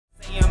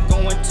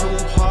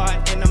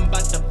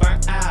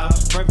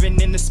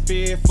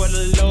spirit for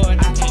the Lord,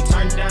 I can't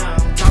turn down.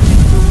 Talking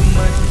too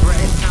much, bro,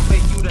 it's time for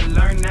you to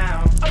learn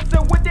now.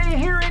 So what they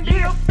hearing,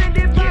 they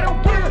offended, get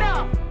away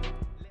now.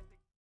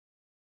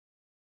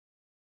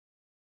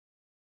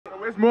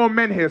 There's more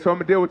men here, so I'm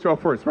gonna deal with y'all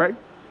first, right?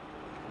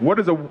 What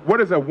is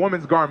a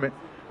woman's garment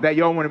that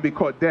y'all want to be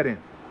caught dead in?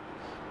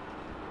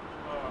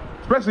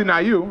 Especially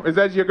not you. Is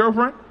that your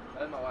girlfriend?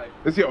 That's my wife.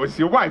 It's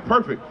your wife.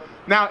 Perfect.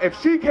 Now,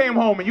 if she came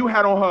home and you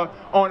had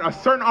on a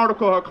certain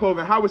article of her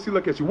clothing, how would she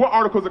look at you? What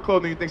articles of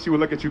clothing do you think she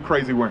would look at you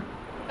crazy wearing?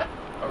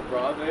 Her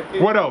bra, maybe.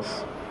 What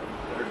else?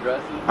 Her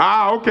dresses.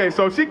 Ah, okay.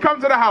 So if she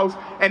comes to the house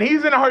and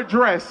he's in her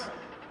dress,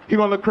 he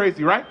gonna look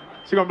crazy, right?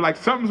 She gonna be like,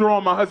 something's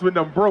wrong. My husband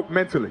done broke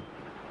mentally.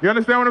 You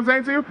understand what I'm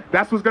saying to you?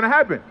 That's what's gonna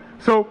happen.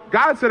 So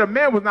God said a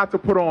man was not to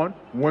put on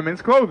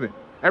women's clothing.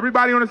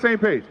 Everybody on the same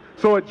page.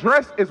 So a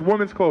dress is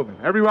women's clothing.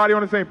 Everybody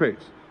on the same page.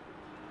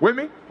 With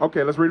me?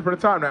 Okay, let's read it from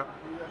the top now.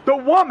 The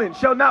woman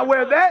shall not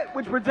wear that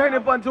which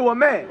pertaineth unto a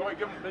man.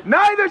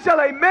 Neither shall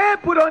a man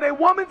put on a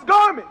woman's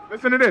garment.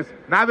 Listen to this.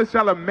 Neither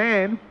shall a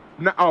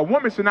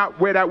woman should not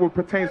wear that which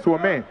pertains to a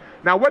man.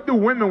 Now, what do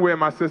women wear,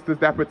 my sisters,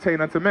 that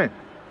pertain unto men?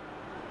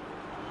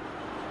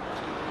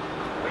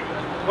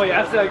 Wait,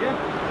 ask that again?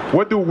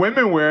 What do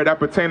women wear that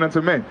pertain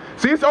unto men?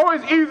 See, it's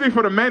always easy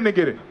for the men to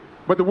get it.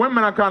 But the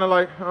women are kind of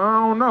like, I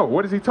don't know.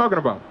 What is he talking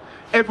about?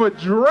 If a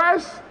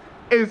dress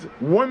is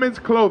women's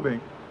clothing,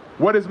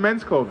 what is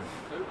men's clothing?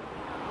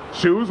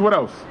 Shoes? What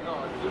else?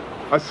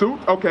 A suit?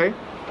 Okay.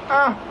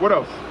 What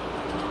else?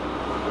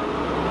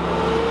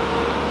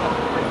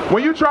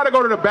 When you try to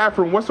go to the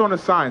bathroom, what's on the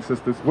sign,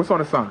 sisters? What's on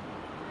the sign?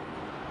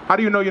 How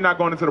do you know you're not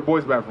going into the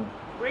boys' bathroom?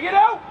 Bring it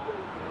out!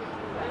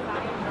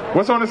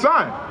 What's on the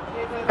sign?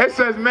 It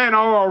says men.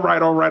 Oh, all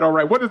right.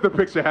 What does the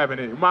picture have in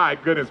it? My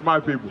goodness, my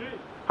people.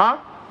 Huh?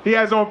 He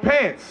has on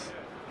pants.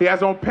 He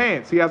has on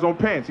pants.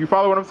 You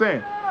follow what I'm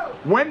saying?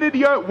 When did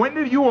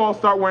you all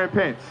start wearing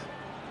pants?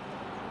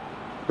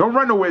 Don't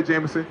run nowhere,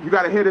 Jameson. You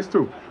got to hear this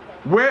too.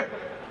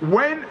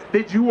 When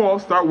did you all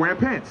start wearing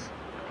pants?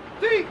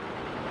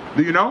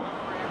 Do you know?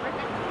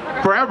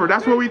 Forever.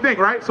 That's what we think,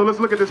 right? So let's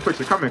look at this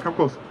picture. Come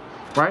closer.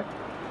 Right?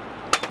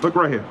 Look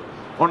right here.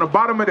 On the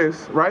bottom of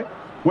this, right?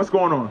 What's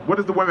going on? What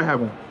does the women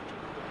have on?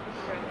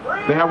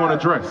 They have on a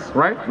dress,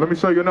 right? Let me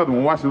show you another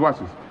one. Watch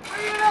this.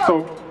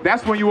 So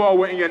that's when you all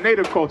were in your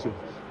native culture.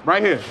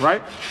 Right here,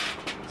 right?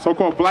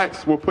 So-called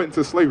blacks were put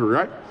into slavery,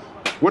 right?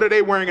 What are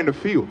they wearing in the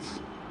fields?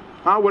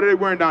 Huh? What are they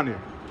wearing down there?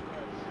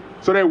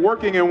 So they're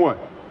working in what?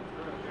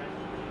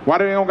 Why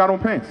do they don't got on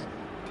pants?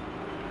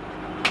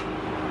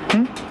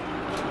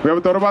 You ever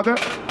thought about that?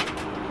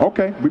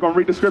 Okay, we're going to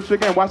read the scripture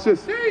again. Watch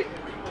this.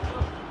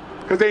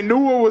 Because they knew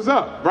what was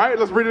up, right?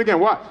 Let's read it again.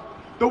 Watch.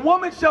 The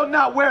woman shall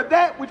not wear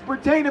that which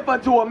pertaineth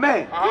unto a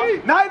man.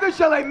 Neither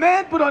shall a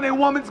man put on a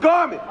woman's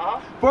garment.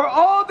 For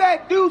all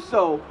that do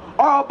so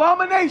are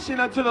abomination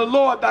unto the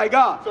Lord thy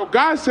God. So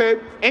God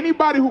said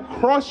anybody who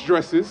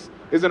cross-dresses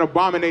is an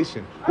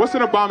abomination. What's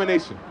an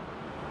abomination?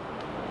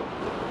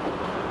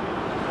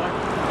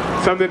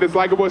 Something that's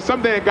likable,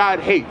 something that God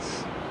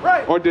hates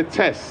or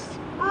detests.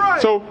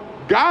 So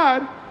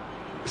God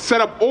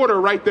set up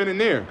order right then and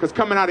there. Because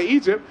coming out of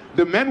Egypt,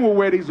 the men would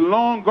wear these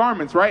long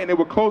garments, right? And they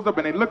were closed up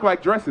and they looked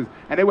like dresses.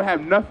 And they would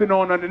have nothing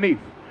on underneath.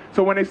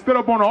 So when they stood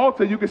up on the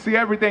altar, you could see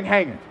everything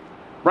hanging.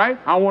 Right?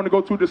 I don't want to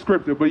go too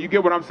descriptive, but you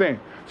get what I'm saying.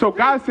 So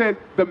God said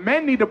the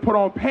men need to put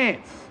on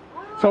pants.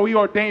 So he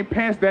ordained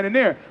pants then and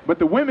there. But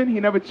the women, he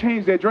never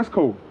changed their dress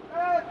code.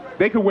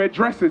 They could wear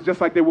dresses just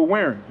like they were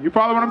wearing. You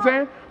follow what I'm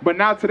saying? But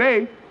now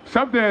today,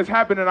 something has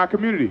happened in our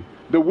community.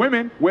 The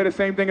women wear the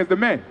same thing as the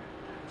men.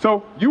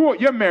 So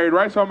you're married,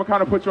 right? So I'm going to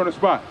kind of put you on the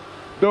spot.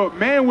 The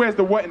man wears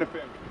the what in the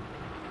family?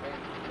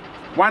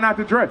 Why not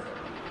the dress?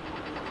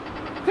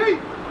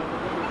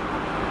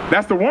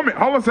 That's the woman.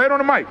 Hold on, say it on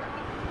the mic.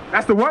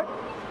 That's the what?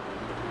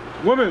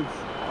 Women's.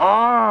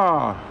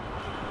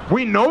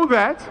 We know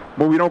that,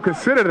 but we don't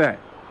consider that.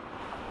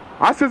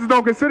 Our sisters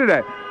don't consider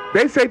that.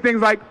 They say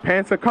things like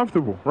pants are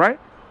comfortable, right?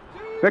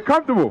 They're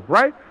comfortable,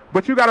 right?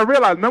 But you got to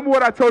realize, remember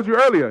what I told you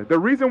earlier. The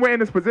reason we're in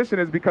this position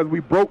is because we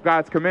broke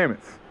God's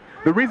commandments.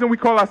 The reason we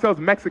call ourselves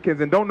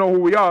Mexicans and don't know who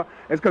we are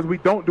is because we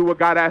don't do what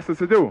God asked us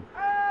to do.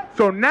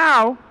 So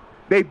now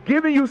they've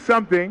given you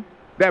something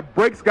that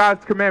breaks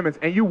God's commandments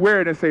and you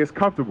wear it and say it's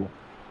comfortable.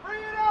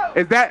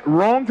 Is that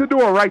wrong to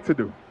do or right to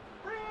do?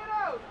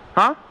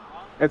 Huh?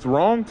 It's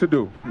wrong to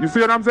do. You see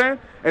what I'm saying?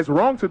 It's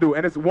wrong to do.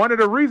 And it's one of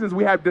the reasons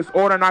we have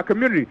disorder in our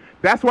community.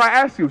 That's why I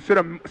asked you, should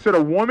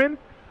a woman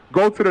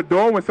go to the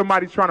door when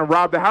somebody's trying to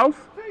rob the house?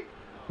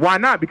 Why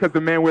not? Because the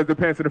man wears the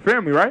pants in the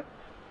family, right?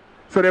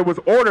 So there was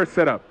order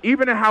set up,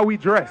 even in how we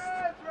dressed.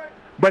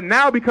 But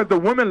now because the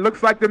woman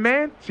looks like the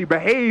man, she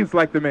behaves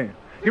like the man.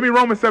 Give me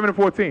Romans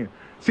 7:14.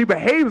 She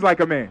behaves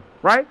like a man,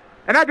 right?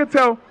 And I could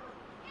tell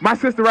my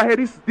sister right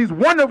here, these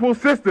wonderful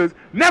sisters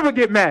never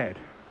get mad.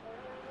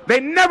 They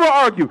never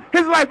argue.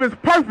 His life is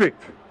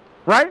perfect,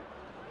 right?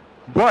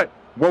 But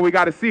what we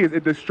got to see is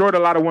it destroyed a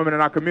lot of women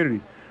in our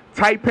community.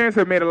 Tight pants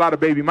have made a lot of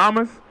baby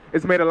mamas.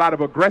 it's made a lot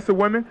of aggressive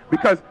women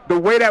because the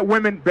way that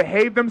women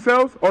behave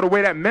themselves or the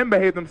way that men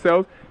behave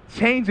themselves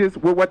changes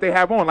with what they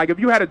have on. Like if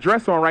you had a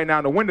dress on right now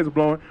and the wind is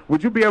blowing,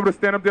 would you be able to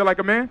stand up there like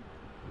a man?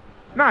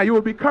 Nah, you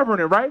would be covering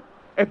it, right?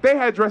 If they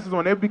had dresses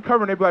on, they would be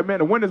covering. They'd be like, man,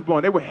 the wind is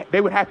blowing. They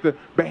would have to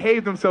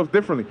behave themselves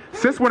differently.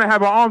 Sis wouldn't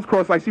have her arms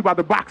crossed like she about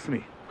to box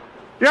me.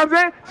 You know what I'm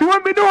saying? She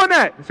wouldn't be doing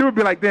that. She would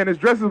be like, damn, this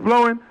dress is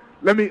blowing.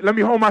 Let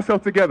me hold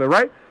myself together,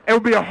 right? It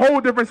would be a whole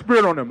different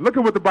spirit on them. Look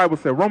at what the Bible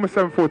said, Romans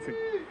 7:14.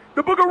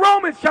 The book of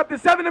Romans, chapter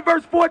 7 and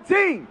verse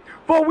 14.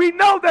 For we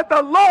know that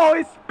the law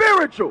is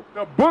spiritual.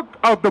 The book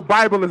of the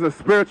Bible is a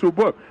spiritual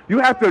book. You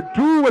have to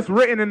do what's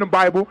written in the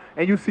Bible,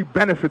 and you see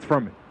benefits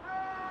from it.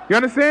 You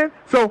understand?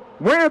 So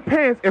wearing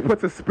pants, it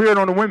puts a spirit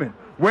on the women.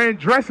 Wearing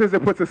dresses,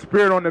 it puts a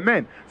spirit on the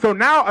men. So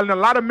now in a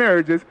lot of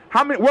marriages,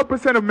 what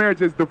percent of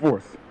marriages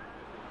divorce?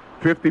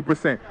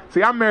 50%.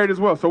 See, I'm married as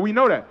well, so we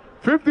know that.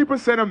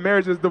 50% of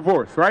marriage is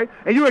divorce, right?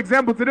 And you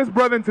example to this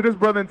brother and to this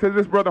brother and to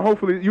this brother,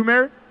 hopefully, you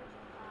married?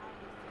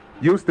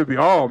 Used to be.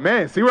 Oh,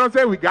 man. See what I'm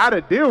saying? We got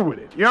to deal with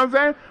it. You know what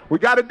I'm saying? We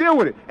got to deal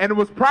with it. And it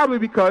was probably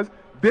because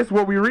this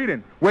what we're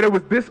reading. Where there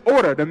was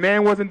disorder. The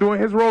man wasn't doing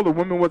his role. The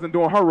woman wasn't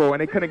doing her role.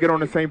 And they couldn't get on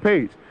the same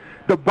page.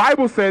 The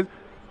Bible says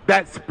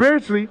that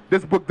spiritually,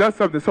 this book does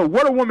something. So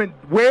what a woman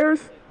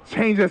wears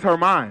changes her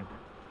mind.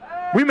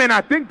 We may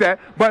not think that,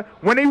 but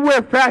when they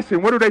wear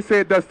fashion, what do they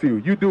say it does to you?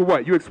 You do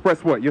what? You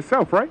express what?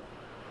 Yourself, right?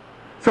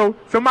 So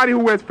somebody who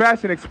wears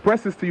fashion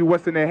expresses to you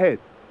what's in their head.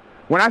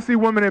 When I see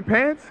women in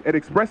pants, it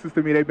expresses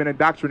to me they've been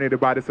indoctrinated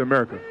by this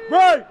America.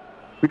 Right.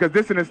 Because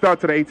this didn't start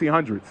to the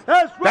 1800s.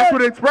 That's right. That's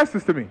what it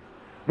expresses to me.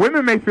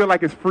 Women may feel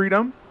like it's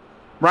freedom,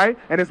 right?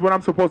 And it's what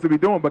I'm supposed to be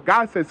doing. But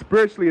God says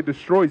spiritually it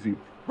destroys you.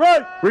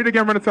 Right. Read it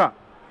again from the top.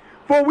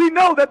 For we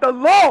know that the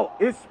law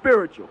is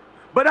spiritual,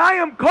 but I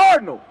am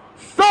carnal,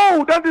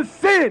 sold under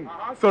sin.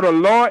 So the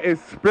law is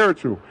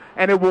spiritual,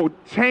 and it will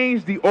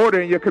change the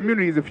order in your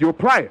communities if you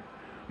apply it.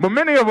 But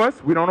many of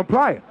us, we don't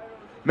apply it.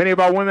 Many of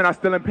our women are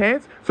still in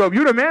pants. So if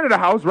you're the man of the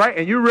house, right,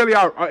 and you really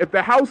are, if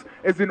the house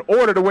is in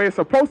order the way it's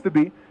supposed to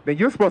be, then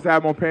you're supposed to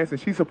have on pants and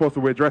she's supposed to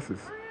wear dresses.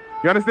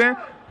 You understand?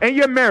 In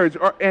your marriage,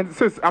 and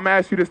sis, I'm going to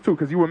ask you this too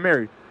because you were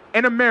married.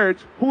 In a marriage,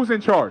 who's in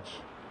charge?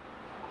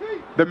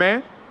 The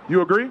man?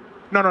 You agree?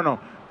 No.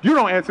 You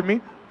don't answer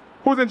me.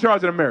 Who's in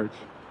charge of the marriage?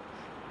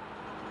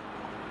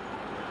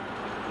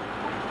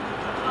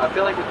 I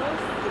feel like it's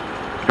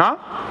Huh?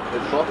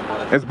 both of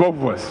us. It's both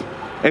of us.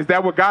 Is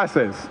that what God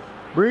says?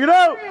 Bring it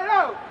out.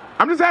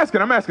 I'm just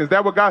asking. Is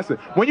that what God said?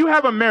 When you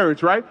have a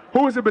marriage, right,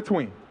 who is it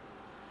between?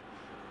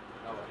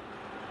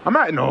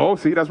 No,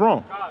 see, that's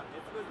wrong.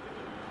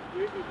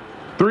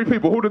 3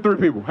 people. Who the 3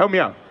 people? Help me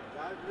out.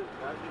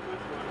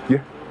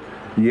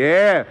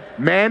 Yeah,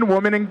 man,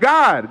 woman, and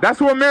God. That's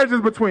who a marriage is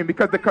between,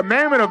 because the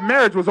commandment of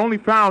marriage was only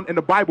found in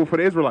the Bible for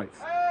the Israelites.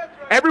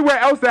 Everywhere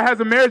else that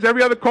has a marriage,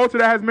 every other culture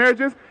that has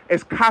marriages,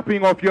 is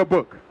copying off your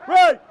book.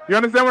 Right. You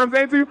understand what I'm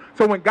saying to you?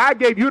 So when God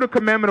gave you the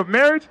commandment of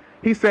marriage,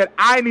 he said,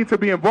 I need to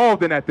be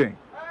involved in that thing.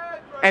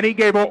 And he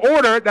gave an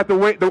order that the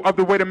way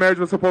the marriage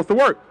was supposed to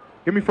work.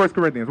 Give me 1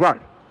 Corinthians. Why?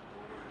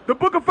 The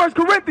book of 1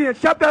 Corinthians,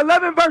 chapter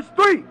 11, verse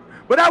 3.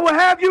 But I will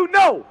have you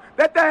know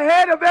that the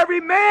head of every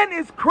man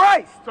is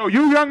Christ. So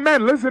you young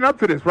men, listen up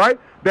to this, right?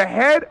 The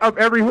head of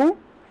every who?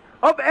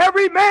 Of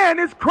every man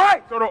is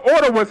Christ. So the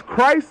order was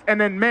Christ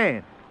and then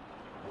man.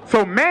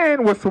 So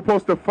man was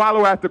supposed to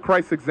follow after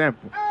Christ's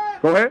example.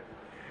 Go ahead.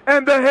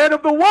 And the head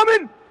of the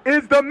woman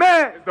is the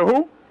man. Is the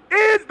who?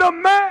 Is the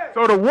man.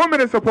 So the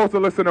woman is supposed to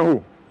listen to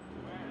who?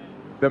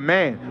 The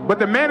man. But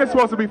the man is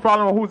supposed to be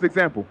following whose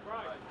example?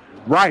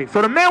 Right.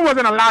 So the man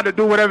wasn't allowed to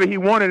do whatever he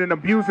wanted and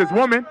abuse his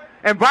woman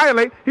and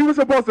violate. He was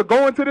supposed to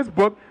go into this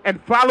book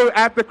and follow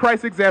after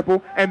Christ's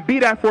example and be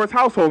that for his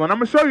household. And I'm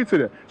going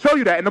to show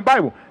you that in the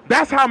Bible.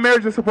 That's how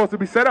marriage is supposed to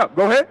be set up.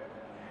 Go ahead.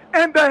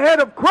 And the head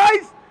of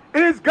Christ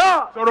is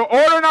God. So the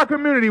order in our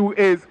community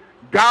is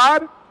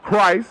God,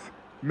 Christ,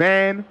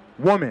 man,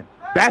 woman.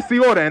 That's the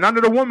order. And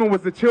under the woman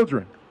was the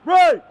children.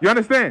 Right. You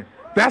understand?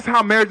 That's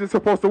how marriage is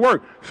supposed to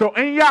work. So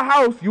in your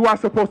house, you are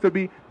supposed to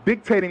be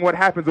dictating what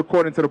happens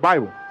according to the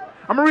Bible.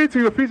 I'm going to read to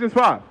you Ephesians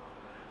 5.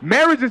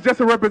 Marriage is just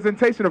a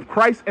representation of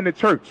Christ and the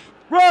church.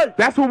 Right.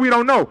 That's what we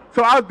don't know.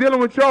 So I was dealing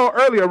with y'all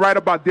earlier, right,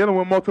 about dealing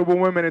with multiple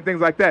women and things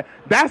like that.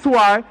 That's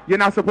why you're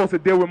not supposed to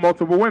deal with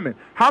multiple women.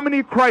 How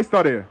many Christ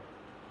are there?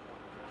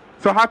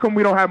 So how come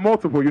we don't have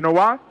multiple? You know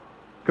why?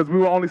 Because we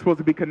were only supposed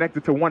to be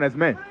connected to one as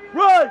men.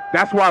 Right.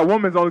 That's why a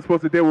woman's only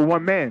supposed to deal with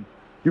one man.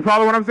 You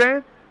follow what I'm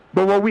saying?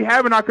 But what we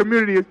have in our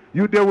community is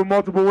you deal with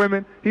multiple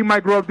women. He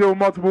might grow up deal with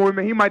multiple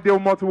women. He might deal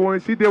with multiple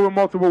women. She deal with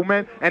multiple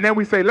men. And then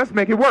we say, let's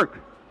make it work.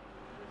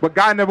 But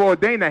God never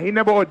ordained that. He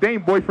never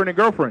ordained boyfriend and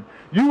girlfriend.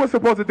 You were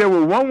supposed to deal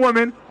with one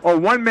woman or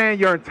one man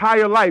your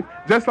entire life,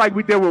 just like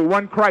we deal with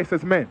one Christ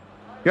as men.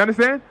 You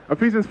understand?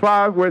 Ephesians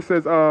 5, where it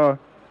says, start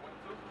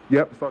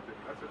there. That's it.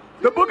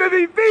 The book of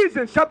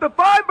Ephesians, chapter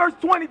 5, verse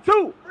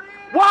 22.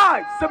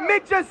 Wives,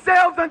 submit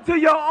yourselves unto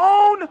your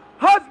own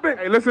husband.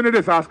 Hey, listen to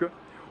this, Oscar.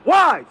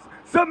 Wives,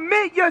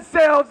 submit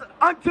yourselves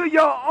unto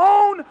your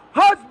own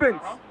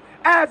husbands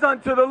as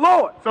unto the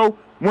Lord. So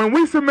when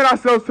we submit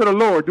ourselves to the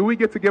Lord, do we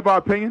get to give our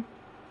opinion?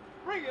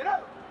 Bring it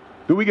up.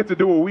 Do we get to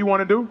do what we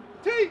want to do?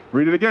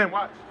 Read it again.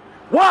 Watch.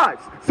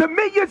 Wives,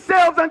 submit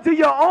yourselves unto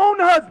your own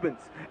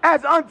husbands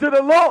as unto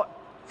the Lord.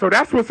 So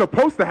that's what's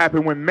supposed to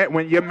happen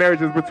when your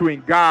marriage is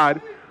between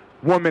God,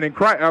 woman, and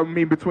Christ. I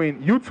mean,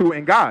 between you two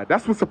and God.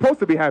 That's what's supposed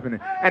to be happening.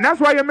 And that's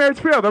why your marriage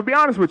failed. I'll be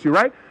honest with you,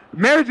 right?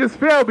 Marriages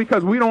fail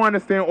because we don't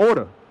understand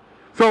order.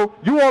 So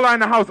you all are in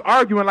the house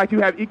arguing like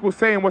you have equal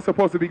say in what's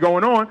supposed to be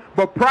going on.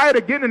 But prior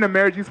to getting in the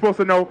marriage, you're supposed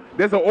to know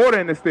there's an order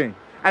in this thing.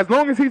 As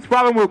long as he's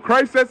following what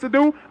Christ says to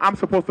do, I'm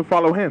supposed to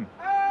follow him.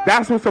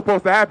 That's what's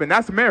supposed to happen.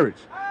 That's marriage.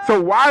 So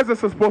wives are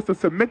supposed to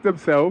submit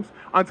themselves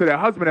unto their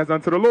husband as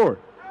unto the Lord.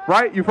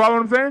 Right? You follow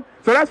what I'm saying?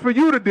 So that's for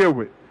you to deal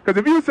with. Because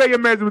if you say your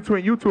marriage is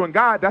between you two and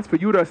God, that's for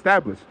you to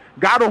establish.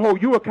 God will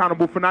hold you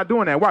accountable for not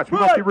doing that. Watch. We're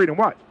going to keep reading.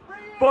 Watch.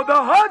 For the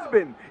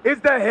husband is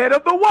the head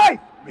of the wife.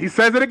 He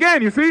says it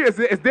again. You see?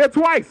 It's there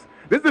twice.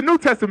 This is the New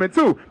Testament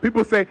too.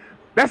 People say,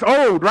 that's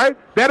old, right?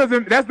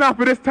 That's not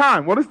for this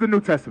time. Well, this is the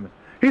New Testament.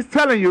 He's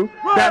telling you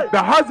that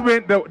the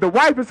husband, the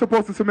wife is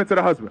supposed to submit to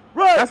the husband.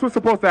 Right. That's what's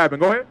supposed to happen.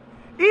 Go ahead.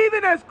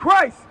 Even as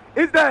Christ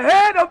is the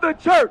head of the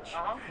church,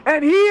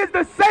 and he is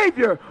the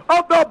Savior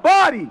of the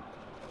body.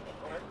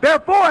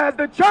 Therefore, as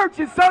the church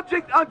is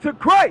subject unto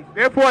Christ.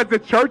 Therefore, as the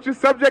church is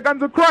subject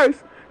unto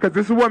Christ, because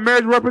this is what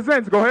marriage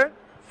represents. Go ahead.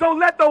 So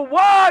let the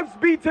wives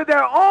be to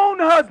their own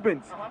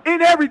husbands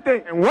in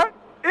everything. And what?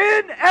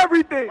 In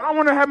everything. I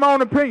want to have my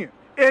own opinion.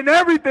 In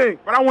everything.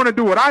 But I want to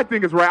do what I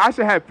think is right. I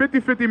should have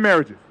 50-50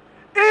 marriages.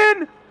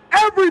 In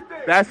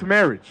everything. That's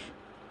marriage.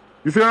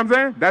 You see what I'm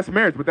saying? That's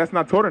marriage, but that's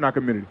not taught in our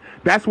community.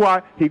 That's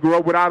why he grew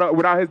up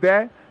without his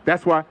dad.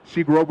 That's why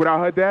she grew up without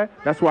her dad.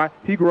 That's why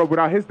he grew up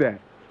without his dad.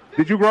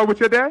 Did you grow up with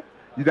your dad?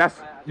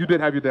 You did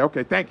have your dad.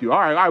 Okay, thank you. All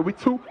right, we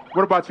two.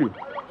 What about you?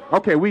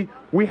 Okay, we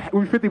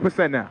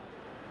 50% now.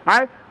 All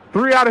right?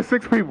 3 out of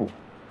 6 people.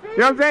 You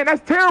know what I'm saying?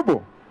 That's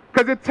terrible.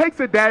 Because it takes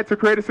a dad to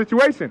create a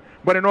situation.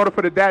 But in order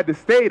for the dad to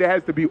stay, there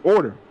has to be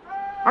order.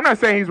 I'm not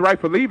saying he's right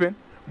for leaving.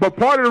 But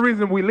part of the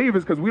reason we leave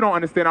is because we don't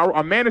understand.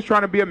 A man is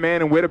trying to be a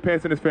man and wear the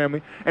pants in his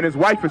family. And his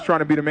wife is trying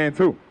to be the man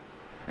too.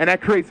 And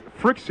that creates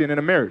friction in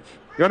a marriage.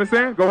 You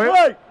understand? Go ahead.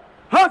 Right.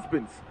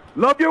 Husbands,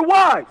 love your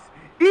wives,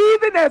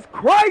 even as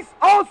Christ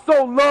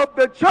also loved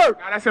the church.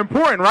 Now that's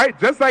important, right?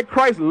 Just like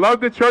Christ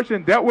loved the church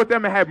and dealt with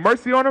them and had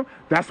mercy on them,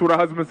 that's what a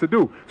husband's to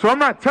do. So I'm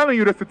not telling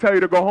you this to tell you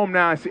to go home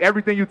now and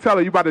everything you tell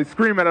her, you about to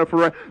scream at her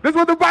for her. This is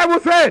what the Bible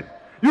said.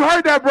 You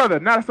heard that, brother.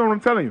 Now that's not what I'm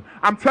telling you.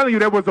 I'm telling you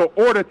there was an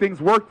order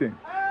things worked in.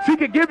 She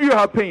could give you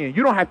her opinion.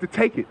 You don't have to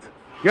take it.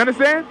 You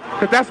understand?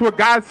 Because that's what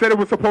God said it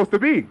was supposed to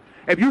be.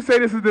 If you say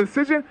this is the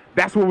decision,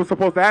 that's what was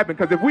supposed to happen.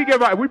 Because if we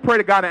pray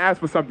to God and ask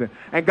for something,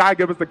 and God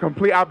gives us the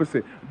complete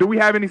opposite, do we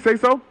have any say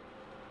so?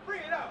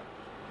 Bring it out.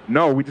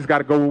 No, we just got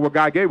to go with what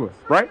God gave us,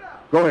 right?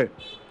 Go ahead.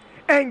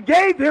 And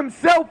gave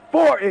himself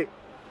for it,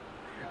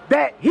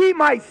 that he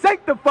might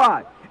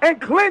sanctify and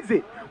cleanse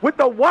it with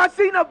the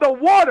washing of the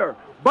water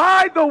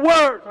by the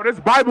word. So this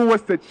Bible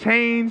was to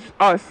change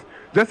us,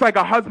 just like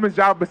a husband's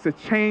job is to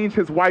change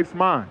his wife's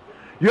mind.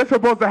 You're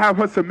supposed to have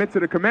her submit to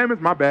the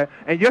commandments, my bad,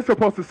 and you're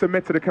supposed to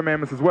submit to the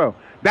commandments as well.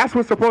 That's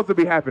what's supposed to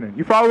be happening.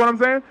 You follow what I'm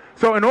saying?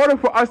 So in order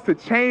for us to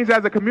change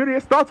as a community,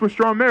 it starts with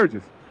strong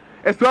marriages.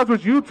 It starts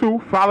with you two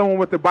following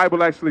what the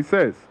Bible actually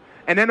says.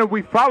 And then if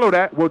we follow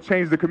that, we'll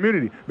change the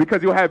community.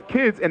 Because you'll have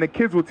kids, and the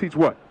kids will teach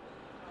what?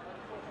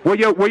 Will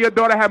your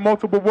daughter have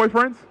multiple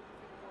boyfriends?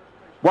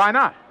 Why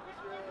not?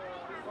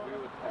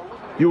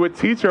 You would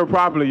teach her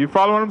properly. You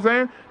follow what I'm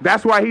saying?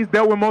 That's why he's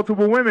dealt with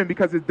multiple women,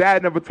 because his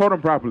dad never taught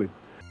him properly.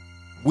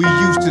 We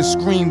used to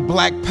scream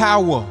black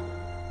power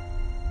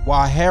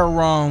while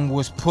Heron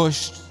was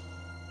pushed.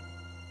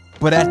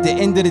 But at the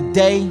end of the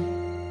day,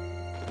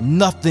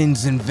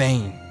 nothing's in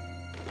vain.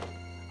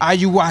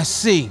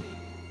 IUIC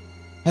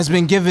has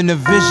been given a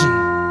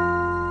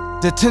vision.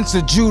 The tents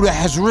of Judah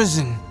has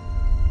risen.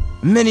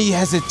 Many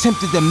has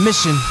attempted the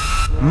mission.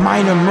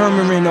 Minor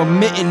murmuring,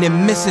 omitting,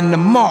 and missing the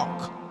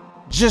mark.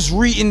 Just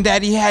reading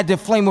that he had the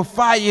flame of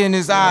fire in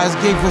his eyes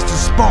gave us the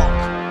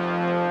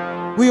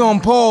spark. We on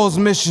Paul's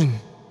mission.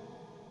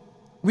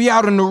 We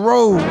out on the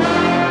road,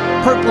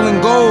 purple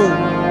and gold,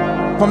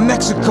 from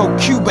Mexico,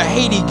 Cuba,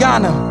 Haiti,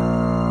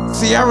 Ghana,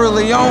 Sierra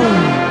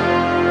Leone.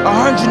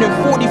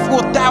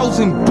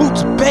 144,000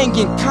 boots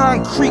banging,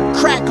 concrete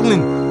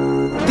crackling.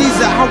 These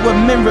are how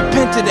men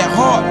repented at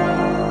heart.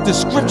 The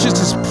scriptures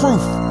is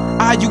proof.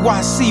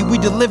 IUIC, we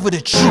deliver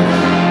the truth.